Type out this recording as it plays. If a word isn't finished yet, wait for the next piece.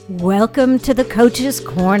Welcome to the Coach's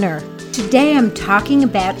Corner. Today I'm talking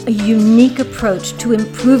about a unique approach to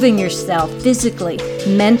improving yourself physically,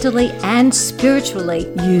 mentally, and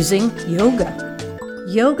spiritually using yoga.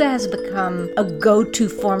 Yoga has become a go-to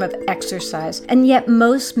form of exercise, and yet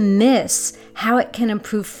most miss how it can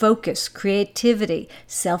improve focus, creativity,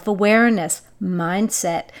 self-awareness,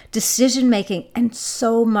 mindset, decision-making, and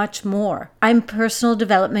so much more. I'm personal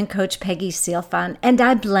development coach Peggy Sealfon, and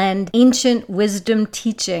I blend ancient wisdom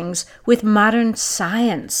teachings with modern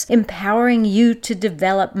science, empowering you to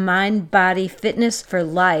develop mind-body fitness for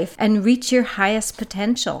life and reach your highest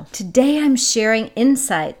potential. Today I'm sharing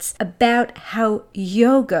insights about how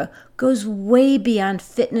yoga goes way beyond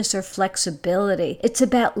fitness or flexibility. It's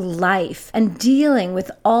about life and dealing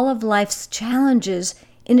with all of life's challenges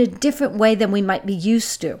in a different way than we might be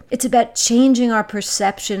used to. It's about changing our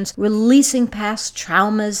perceptions, releasing past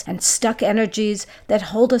traumas and stuck energies that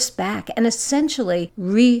hold us back, and essentially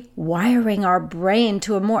rewiring our brain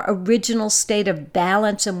to a more original state of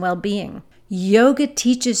balance and well-being. Yoga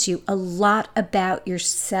teaches you a lot about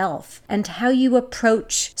yourself and how you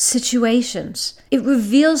approach situations. It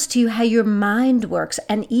reveals to you how your mind works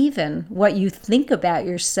and even what you think about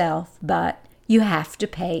yourself, but you have to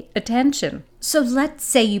pay attention. So let's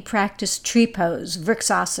say you practice tree pose,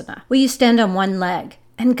 Vrksasana, where you stand on one leg,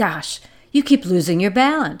 and gosh, you keep losing your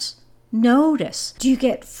balance. Notice. Do you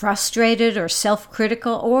get frustrated or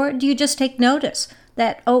self-critical, or do you just take notice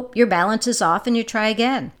that, your balance is off and you try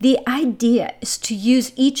again? The idea is to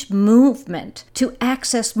use each movement to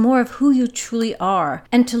access more of who you truly are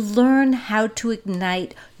and to learn how to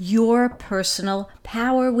ignite your personal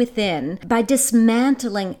power within by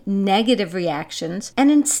dismantling negative reactions and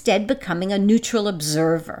instead becoming a neutral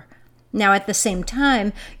observer. Now, at the same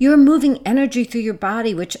time, you're moving energy through your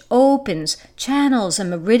body, which opens channels and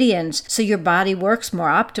meridians so your body works more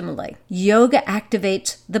optimally. Yoga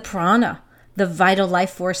activates the prana, the vital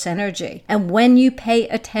life force energy. And when you pay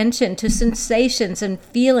attention to sensations and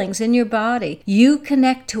feelings in your body, you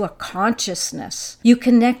connect to a consciousness. You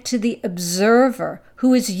connect to the observer,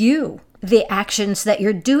 who is you. The actions that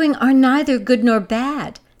you're doing are neither good nor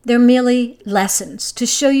bad. They're merely lessons to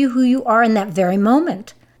show you who you are in that very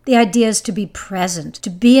moment. The idea is to be present, to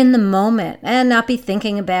be in the moment, and not be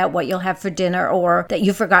thinking about what you'll have for dinner or that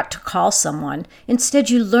you forgot to call someone. Instead,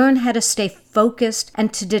 you learn how to stay focused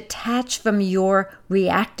and to detach from your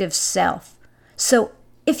reactive self. So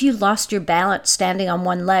if you lost your balance standing on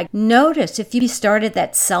one leg, notice if you started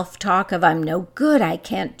that self-talk of, I'm no good, I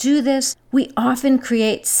can't do this. We often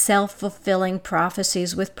create self-fulfilling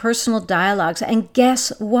prophecies with personal dialogues, and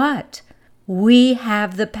guess what? We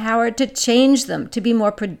have the power to change them, to be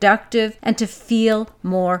more productive, and to feel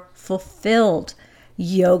more fulfilled.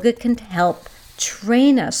 Yoga can help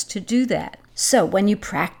train us to do that. So when you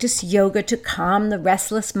practice yoga to calm the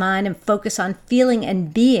restless mind and focus on feeling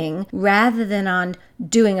and being rather than on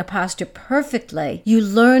doing a posture perfectly, you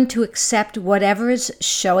learn to accept whatever is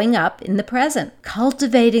showing up in the present.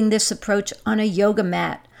 Cultivating this approach on a yoga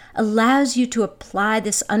mat allows you to apply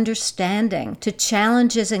this understanding to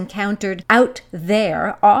challenges encountered out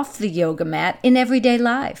there off the yoga mat in everyday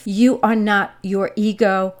life. You are not your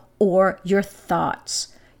ego or your thoughts.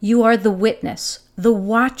 You are the witness, the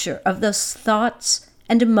watcher of those thoughts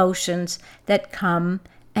and emotions that come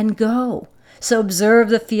and go. So observe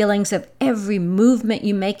the feelings of every movement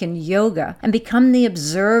you make in yoga and become the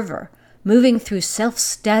observer, moving through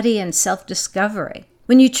self-study and self-discovery.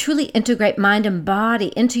 When you truly integrate mind and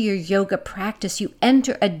body into your yoga practice, you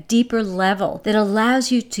enter a deeper level that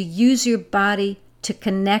allows you to use your body to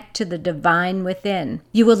connect to the divine within.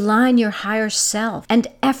 You align your higher self and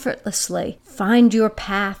effortlessly find your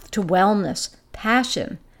path to wellness,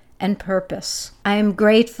 passion, and purpose. I am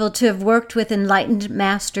grateful to have worked with enlightened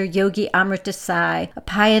master Yogi Amrita Sai, a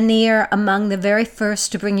pioneer among the very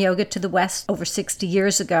first to bring yoga to the West over 60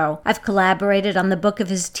 years ago. I've collaborated on the book of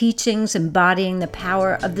his teachings, embodying the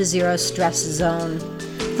power of the zero stress zone.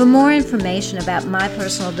 For more information about my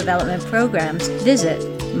personal development programs, visit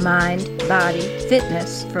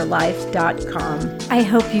mindbodyfitnessforlife.com. I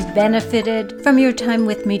hope you benefited from your time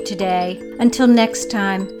with me today. Until next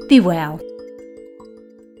time, be well.